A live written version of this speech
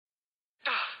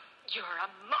You're a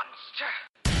monster.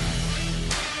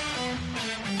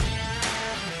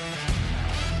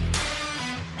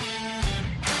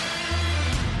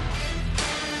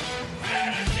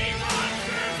 Fantasy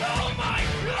monsters, oh my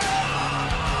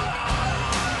God!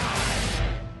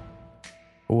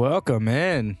 Welcome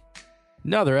in.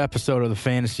 Another episode of the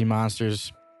Fantasy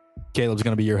Monsters. Caleb's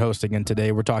going to be your host again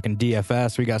today. We're talking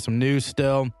DFS. We got some news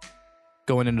still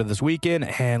going into this weekend,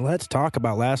 and let's talk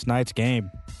about last night's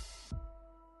game.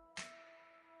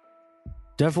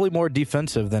 Definitely more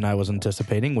defensive than I was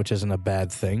anticipating, which isn't a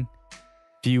bad thing.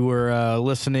 If you were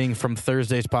listening from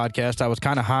Thursday's podcast, I was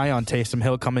kind of high on Taysom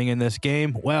Hill coming in this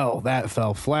game. Well, that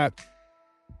fell flat.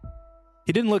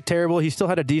 He didn't look terrible. He still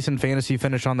had a decent fantasy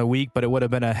finish on the week, but it would have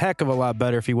been a heck of a lot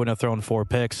better if he wouldn't have thrown 4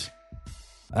 picks.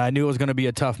 I knew it was going to be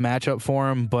a tough matchup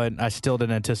for him, but I still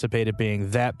didn't anticipate it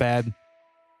being that bad.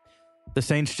 The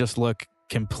Saints just look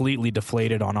completely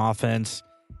deflated on offense.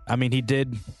 I mean, he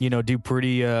did, do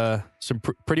pretty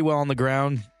well on the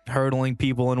ground, hurdling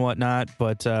people and whatnot,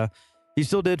 but he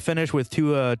still did finish with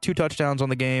two touchdowns on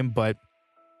the game, but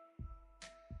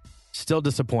still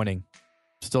disappointing.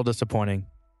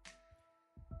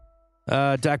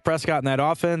 Dak Prescott in that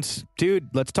offense. Dude,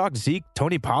 let's talk Zeke,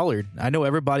 Tony Pollard. I know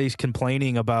everybody's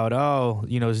complaining about,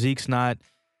 Zeke's not,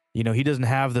 he doesn't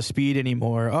have the speed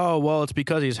anymore. Oh, well, it's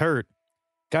because he's hurt.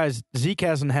 Guys, Zeke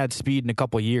hasn't had speed in a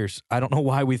couple years. I don't know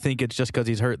why we think it's just because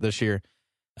he's hurt this year.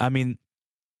 I mean,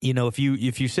 if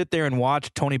you sit there and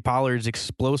watch Tony Pollard's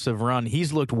explosive run,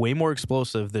 he's looked way more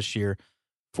explosive this year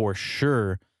for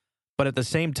sure. But at the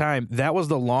same time, that was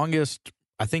the longest,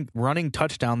 I think, running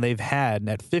touchdown they've had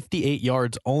at 58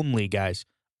 yards only, guys.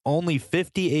 Only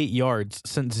 58 yards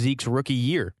since Zeke's rookie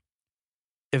year.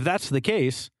 If that's the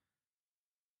case,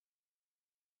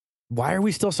 why are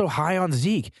we still so high on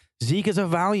Zeke? Zeke is a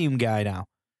volume guy now.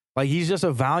 Like, he's just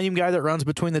a volume guy that runs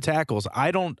between the tackles. I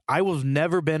was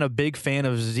never been a big fan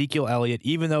of Ezekiel Elliott,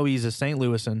 even though he's a St.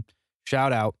 Louisan.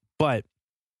 Shout out. But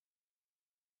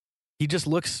he just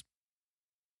looks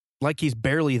like he's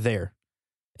barely there.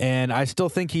 And I still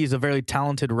think he's a very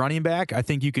talented running back. I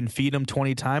think you can feed him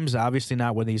 20 times, obviously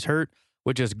not when he's hurt,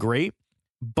 which is great.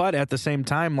 But at the same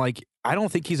time, I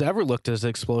don't think he's ever looked as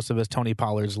explosive as Tony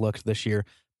Pollard's looked this year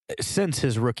since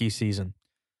his rookie season.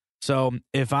 So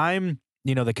if I'm,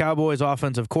 the Cowboys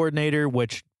offensive coordinator,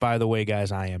 which, by the way,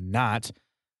 guys, I am not,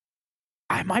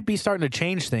 I might be starting to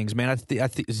change things, man. I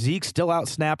think Zeke still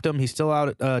out-snapped him. He still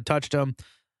out-touched him.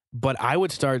 But I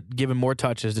would start giving more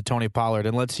touches to Tony Pollard,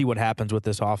 and let's see what happens with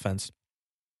this offense.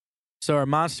 So our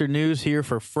monster news here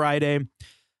for Friday.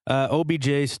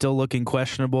 OBJ still looking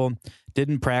questionable.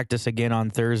 Didn't practice again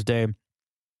on Thursday.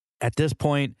 At this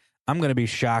point, I'm going to be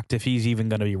shocked if he's even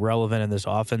going to be relevant in this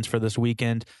offense for this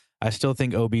weekend. I still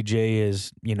think OBJ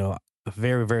is, a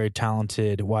very, very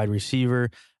talented wide receiver.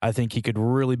 I think he could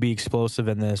really be explosive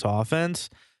in this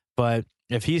offense. But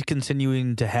if he's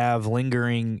continuing to have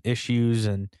lingering issues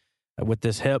and with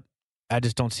this hip, I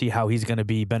just don't see how he's going to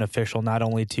be beneficial not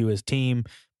only to his team,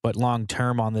 but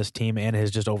long-term on this team and his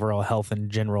just overall health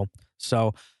in general.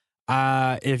 So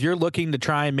if you're looking to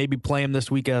try and maybe play him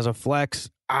this week as a flex,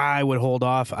 I would hold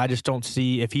off. I just don't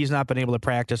see, if he's not been able to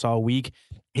practice all week,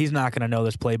 he's not going to know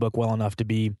this playbook well enough to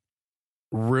be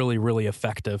really, really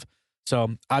effective.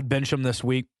 So I'd bench him this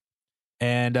week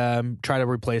and try to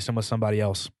replace him with somebody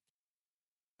else.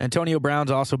 Antonio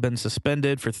Brown's also been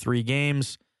suspended for 3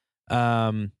 games.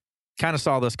 Kind of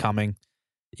saw this coming,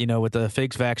 with the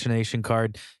fake vaccination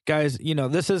card. Guys,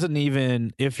 this isn't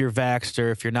even if you're vaxxed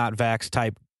or if you're not vaxxed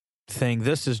type thing.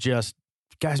 This is just,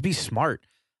 guys, be smart.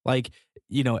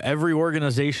 Every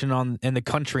organization in the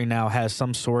country now has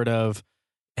some sort of,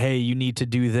 hey, you need to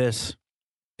do this.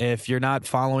 If you're not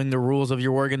following the rules of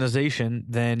your organization,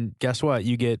 then guess what?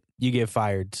 You get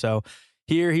fired. So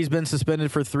here, he's been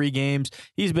suspended for 3 games.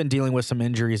 He's been dealing with some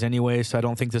injuries anyway, so I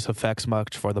don't think this affects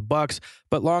much for the Bucs.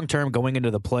 But long-term, going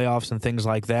into the playoffs and things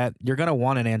like that, you're going to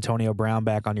want an Antonio Brown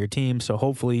back on your team. So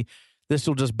hopefully this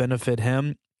will just benefit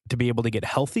him to be able to get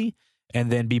healthy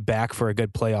and then be back for a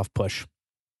good playoff push.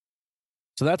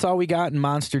 So that's all we got in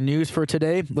Monster News for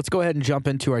today. Let's go ahead and jump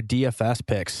into our DFS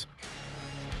picks.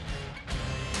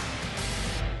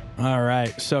 All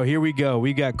right, so here we go.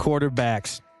 We got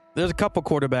quarterbacks. There's a couple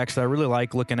quarterbacks that I really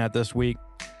like looking at this week.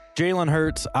 Jalen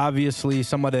Hurts, obviously,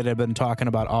 somebody that I've been talking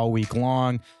about all week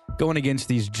long, going against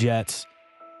these Jets.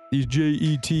 These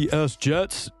Jets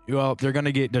Jets, well, they're going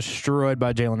to get destroyed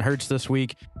by Jalen Hurts this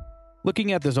week.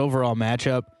 Looking at this overall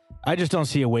matchup, I just don't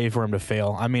see a way for him to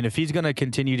fail. I mean, if he's going to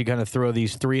continue to kind of throw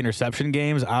these 3 interception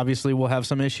games, obviously we'll have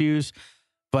some issues,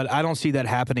 but I don't see that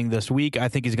happening this week. I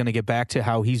think he's going to get back to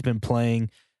how he's been playing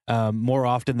more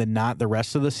often than not the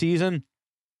rest of the season.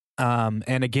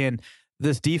 And again,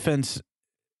 this defense,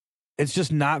 it's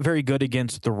just not very good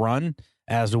against the run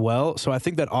as well. So I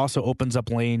think that also opens up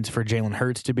lanes for Jalen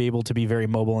Hurts to be able to be very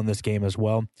mobile in this game as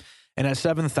well. And at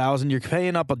 7,000, you're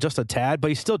paying up just a tad, but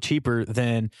he's still cheaper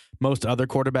than most other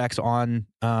quarterbacks on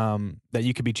that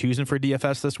you could be choosing for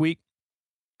DFS this week.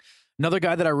 Another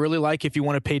guy that I really like if you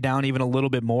want to pay down even a little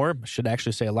bit more, I should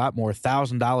actually say a lot more,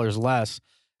 $1,000 less,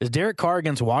 is Derek Carr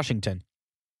against Washington.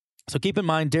 So keep in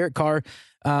mind, Derek Carr,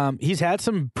 he's had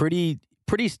some pretty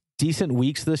decent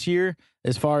weeks this year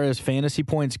as far as fantasy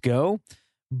points go,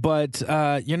 but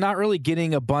you're not really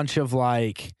getting a bunch of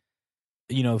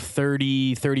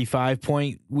 30, 35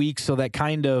 point weeks. So that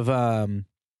kind of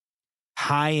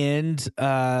high end,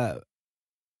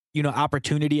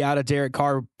 opportunity out of Derek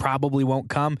Carr probably won't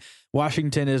come.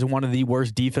 Washington is one of the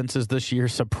worst defenses this year,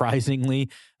 surprisingly,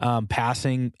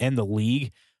 passing in the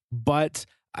league, but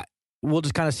we'll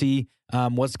just kind of see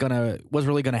what's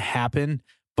really going to happen.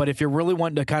 But if you're really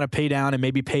wanting to kind of pay down and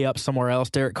maybe pay up somewhere else,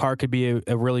 Derek Carr could be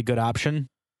a really good option.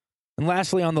 And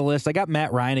lastly on the list, I got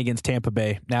Matt Ryan against Tampa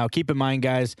Bay. Now, keep in mind,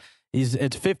 guys,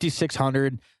 it's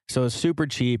 5,600, so it's super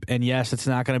cheap. And yes, it's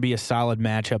not going to be a solid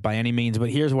matchup by any means, but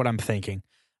here's what I'm thinking.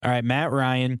 All right, Matt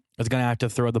Ryan is going to have to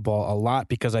throw the ball a lot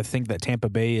because I think that Tampa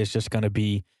Bay is just going to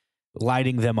be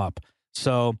lighting them up.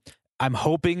 So I'm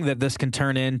hoping that this can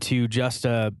turn into just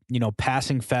a,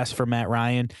 passing fest for Matt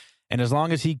Ryan. And as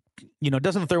long as he,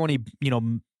 doesn't throw any,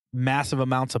 massive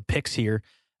amounts of picks here,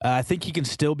 I think he can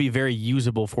still be very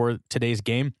usable for today's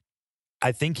game.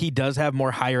 I think he does have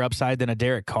more higher upside than a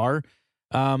Derek Carr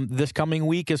this coming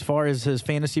week as far as his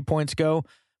fantasy points go,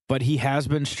 but he has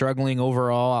been struggling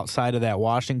overall outside of that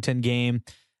Washington game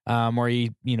where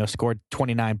he, scored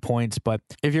 29 points. But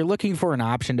if you're looking for an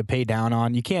option to pay down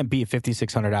on, you can't beat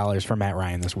 $5,600 for Matt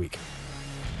Ryan this week.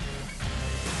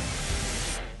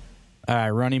 All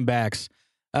right, running backs.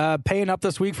 Paying up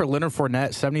this week for Leonard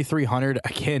Fournette, 7,300.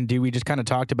 Again, we just kind of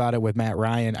talked about it with Matt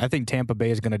Ryan. I think Tampa Bay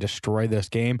is going to destroy this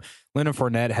game. Leonard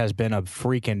Fournette has been a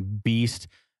freaking beast.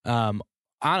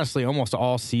 Honestly, almost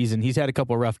all season. He's had a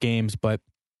couple of rough games, but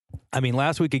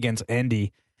last week against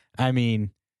Indy,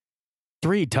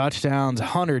 3 touchdowns,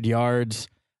 100 yards,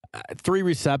 3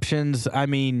 receptions.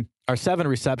 Or 7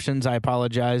 receptions, I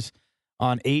apologize,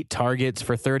 on 8 targets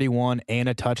for 31 and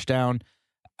a touchdown.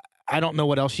 I don't know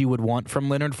what else you would want from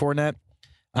Leonard Fournette.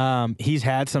 He's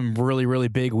had some really, really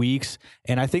big weeks,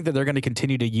 and I think that they're going to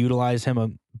continue to utilize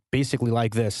him basically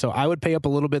like this. So I would pay up a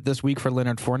little bit this week for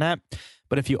Leonard Fournette,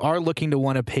 but if you are looking to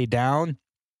want to pay down,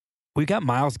 we got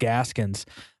Myles Gaskins.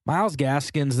 Myles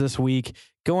Gaskins this week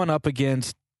going up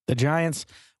against the Giants,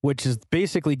 which is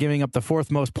basically giving up the 4th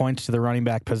most points to the running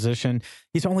back position.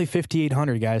 He's only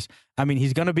 5,800, guys.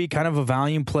 He's going to be kind of a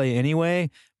volume play anyway,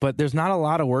 but there's not a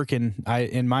lot of work in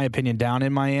my opinion, down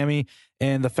in Miami.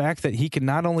 And the fact that he can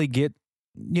not only get,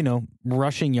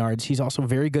 rushing yards, he's also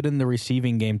very good in the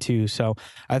receiving game too. So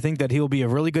I think that he'll be a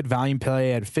really good volume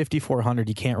play at 5,400.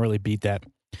 You can't really beat that.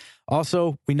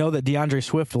 Also, we know that DeAndre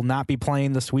Swift will not be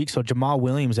playing this week, so Jamal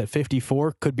Williams at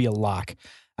 54 could be a lock.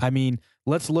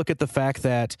 Let's look at the fact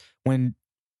that when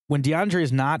DeAndre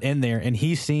is not in there and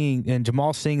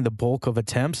Jamal's seeing the bulk of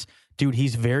attempts, dude,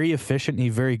 he's very efficient and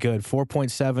he's very good.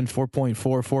 4.7, 4.4,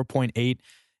 4.8,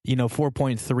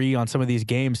 4.3 on some of these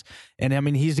games.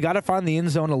 And he's got to find the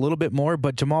end zone a little bit more,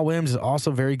 but Jamal Williams is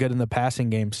also very good in the passing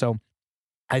game. So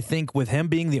I think with him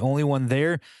being the only one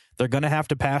there, they're going to have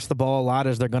to pass the ball a lot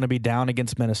as they're going to be down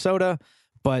against Minnesota.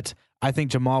 But I think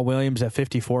Jamal Williams at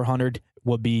 5,400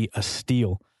 will be a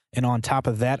steal. And on top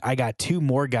of that, I got 2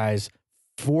 more guys,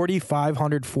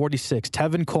 4,546.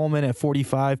 Tevin Coleman at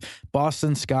 45,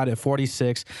 Boston Scott at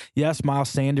 46. Yes, Miles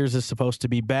Sanders is supposed to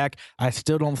be back. I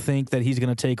still don't think that he's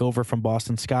going to take over from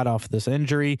Boston Scott off this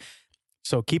injury.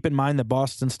 So keep in mind that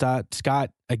Boston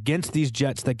Scott against these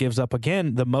Jets that gives up,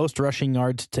 again, the most rushing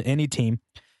yards to any team,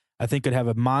 I think could have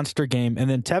a monster game. And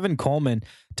then Tevin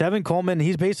Coleman,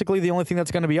 he's basically the only thing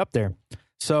that's going to be up there.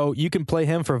 So you can play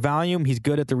him for volume. He's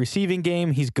good at the receiving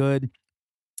game. He's good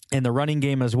in the running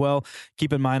game as well.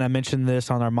 Keep in mind, I mentioned this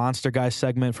on our Monster Guys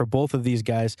segment for both of these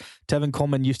guys. Tevin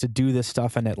Coleman used to do this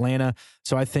stuff in Atlanta.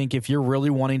 So I think if you're really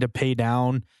wanting to pay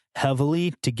down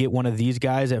heavily to get one of these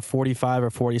guys at 45 or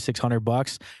 4,600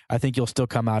 bucks, I think you'll still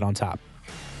come out on top.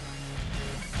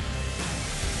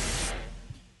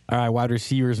 All right, wide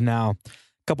receivers now. A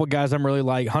couple guys I'm really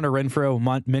like. Hunter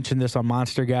Renfrow, mentioned this on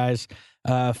Monster Guys.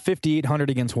 5,800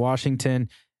 against Washington.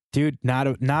 Dude, not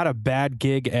a bad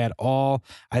gig at all.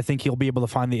 I think he'll be able to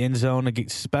find the end zone,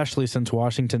 especially since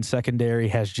Washington's secondary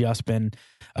has just been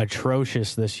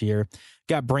atrocious this year.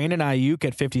 Got Brandon Ayuk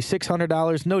at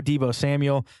 $5,600. No Deebo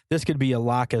Samuel. This could be a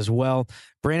lock as well.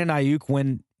 Brandon Ayuk,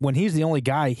 when when he's the only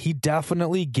guy, he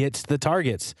definitely gets the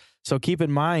targets. So keep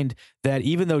in mind that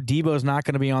even though Debo's not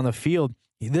going to be on the field,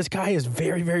 this guy is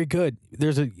very, very good.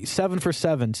 There's a 7 for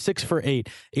 7, 6 for 8,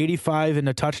 85 and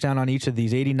a touchdown on each of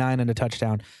these, 89 and a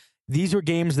touchdown. These were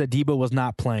games that Debo was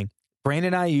not playing.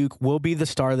 Brandon Ayuk will be the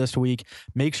star this week.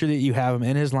 Make sure that you have him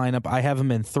in his lineup. I have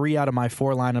him in 3 out of my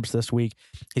 4 lineups this week.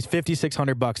 He's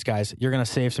 $5,600, guys. You're going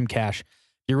to save some cash.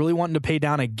 You're really wanting to pay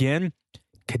down again?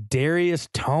 Kadarius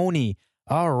Toney.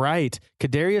 All right.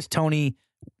 Kadarius Toney.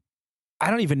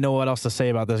 I don't even know what else to say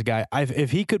about this guy.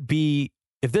 If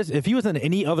he was in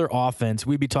any other offense,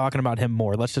 we'd be talking about him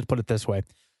more. Let's just put it this way.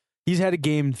 He's had a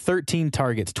game, 13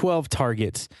 targets, 12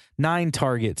 targets, 9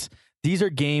 targets. These are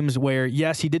games where,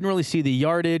 yes, he didn't really see the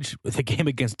yardage. The game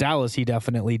against Dallas, he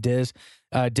definitely did,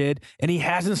 and he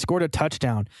hasn't scored a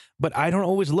touchdown. But I don't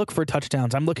always look for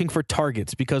touchdowns. I'm looking for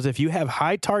targets, because if you have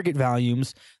high target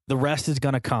volumes, the rest is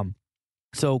going to come.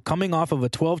 So coming off of a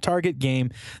 12-target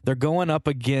game, they're going up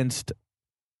against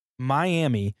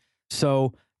Miami.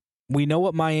 So we know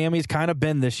what Miami's kind of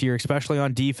been this year, especially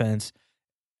on defense.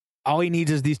 All he needs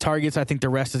is these targets. I think the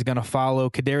rest is going to follow.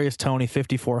 Kadarius Toney,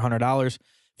 $5,400.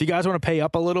 If you guys want to pay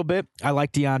up a little bit, I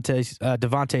like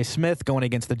Devontae Smith going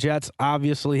against the Jets.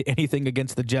 Obviously, anything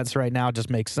against the Jets right now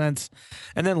just makes sense.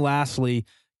 And then lastly,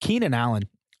 Keenan Allen.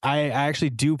 I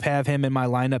actually do have him in my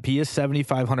lineup. He is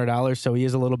 $7,500, so he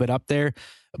is a little bit up there.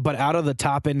 But out of the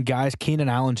top-end guys, Keenan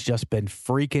Allen's just been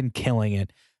freaking killing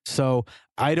it. So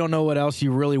I don't know what else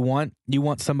you really want. You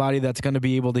want somebody that's going to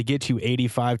be able to get you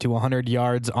 85 to 100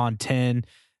 yards on 10,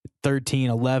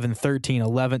 13, 11, 13,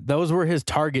 11. Those were his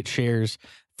target shares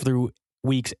through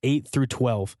weeks 8 through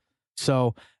 12.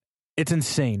 So it's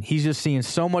insane. He's just seeing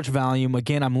so much volume.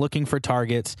 Again, I'm looking for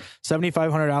targets.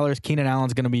 $7,500, Keenan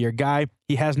Allen's going to be your guy.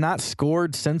 He has not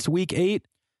scored since week 8,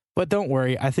 but don't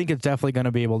worry. I think it's definitely going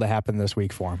to be able to happen this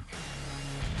week for him.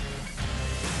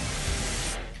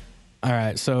 All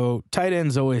right, so tight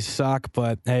ends always suck,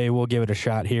 but hey, we'll give it a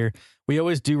shot here. We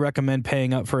always do recommend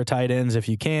paying up for tight ends if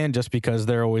you can, just because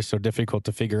they're always so difficult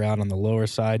to figure out on the lower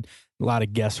side. A lot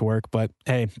of guesswork, but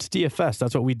hey, it's DFS.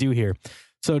 That's what we do here.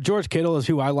 So George Kittle is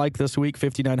who I like this week,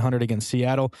 $5,900 against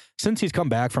Seattle. Since he's come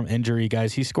back from injury,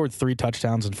 guys, he scored 3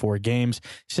 touchdowns in 4 games.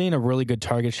 Seeing a really good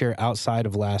target share outside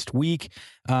of last week,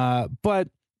 but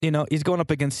he's going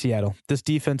up against Seattle. This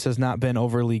defense has not been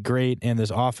overly great, and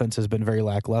this offense has been very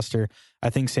lackluster. I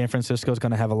think San Francisco is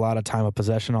going to have a lot of time of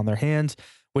possession on their hands,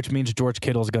 which means George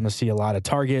Kittle is going to see a lot of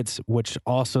targets, which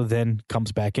also then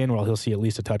comes back in where he'll see at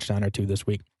least a touchdown or 2 this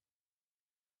week.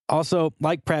 Also,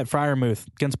 like Pat Freiermuth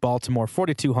against Baltimore,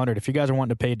 $4,200. If you guys are wanting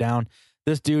to pay down,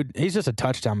 this dude, he's just a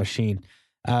touchdown machine.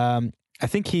 I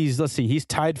think he's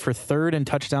tied for 3rd in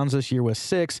touchdowns this year with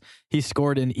 6. He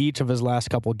scored in each of his last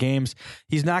couple games.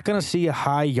 He's not going to see a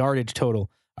high yardage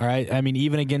total. All right. I mean,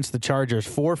 even against the Chargers,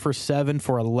 4 for 7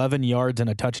 for 11 yards and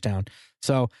a touchdown.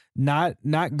 So not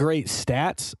great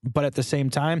stats, but at the same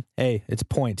time, hey, it's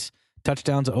points.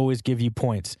 Touchdowns always give you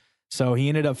points. So he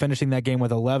ended up finishing that game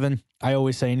with 11. I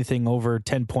always say anything over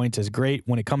 10 points is great.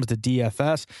 When it comes to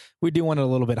DFS, we do want it a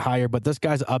little bit higher, but this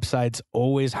guy's upside's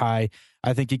always high.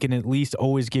 I think he can at least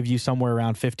always give you somewhere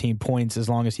around 15 points as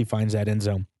long as he finds that end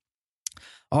zone.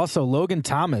 Also, Logan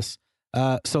Thomas.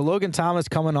 So Logan Thomas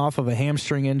coming off of a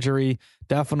hamstring injury,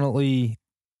 definitely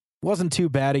wasn't too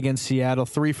bad against Seattle.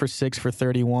 3 for 6 for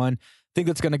 31. I think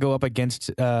that's going to go up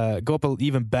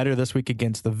even better this week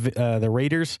against the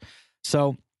Raiders.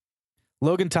 So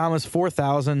Logan Thomas,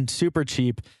 $4,000, super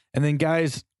cheap. And then,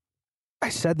 guys, I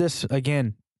said this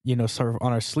again, sort of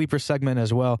on our sleeper segment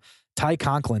as well. Ty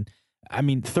Conklin, I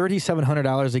mean,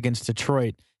 $3,700 against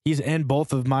Detroit. He's in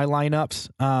both of my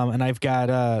lineups, and I've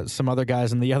got some other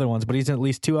guys in the other ones, but he's in at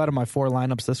least 2 out of my 4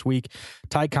 lineups this week.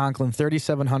 Ty Conklin,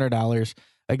 $3,700.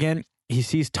 Again, he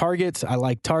sees targets. I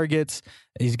like targets.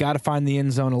 He's got to find the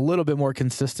end zone a little bit more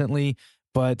consistently,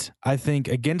 but I think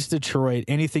against Detroit,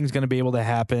 anything's going to be able to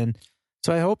happen.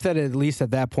 So I hope that at least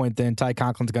at that point, then Ty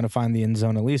Conklin's going to find the end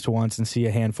zone at least once and see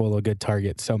a handful of good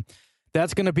targets. So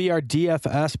that's going to be our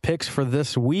DFS picks for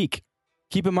this week.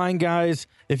 Keep in mind, guys,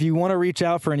 if you want to reach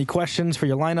out for any questions for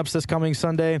your lineups this coming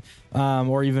Sunday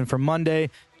or even for Monday,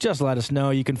 just let us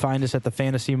know. You can find us at the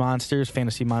Fantasy Monsters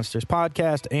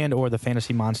podcast, and or the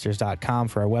fantasymonsters.com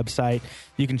for our website.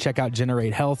 You can check out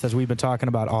Generate Health, as we've been talking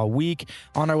about all week,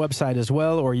 on our website as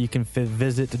well, or you can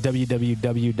visit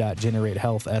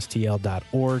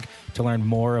www.generatehealthstl.org to learn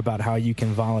more about how you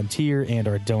can volunteer and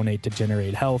or donate to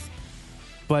Generate Health.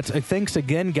 But thanks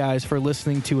again, guys, for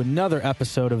listening to another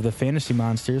episode of the Fantasy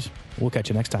Monsters. We'll catch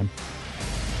you next time.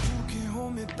 You can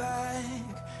hold me back.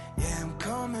 Yeah, I'm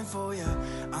coming for you.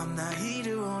 I'm not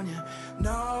heater on you.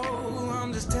 No,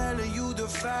 I'm just telling you the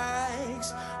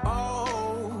facts.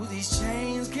 Oh, these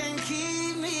chains can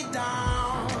keep me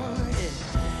down.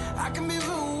 Yeah. I can be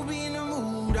rude, be in the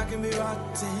mood, I can be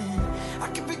rotten. I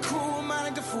can be cool, mind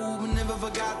like the fool, but never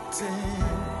forgotten.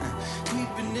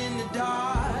 Creeping in the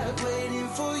dark, waiting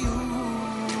for you.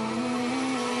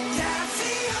 Yeah, I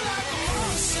feel like a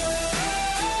monster,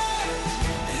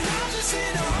 and I'm just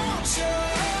here to haunt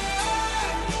you.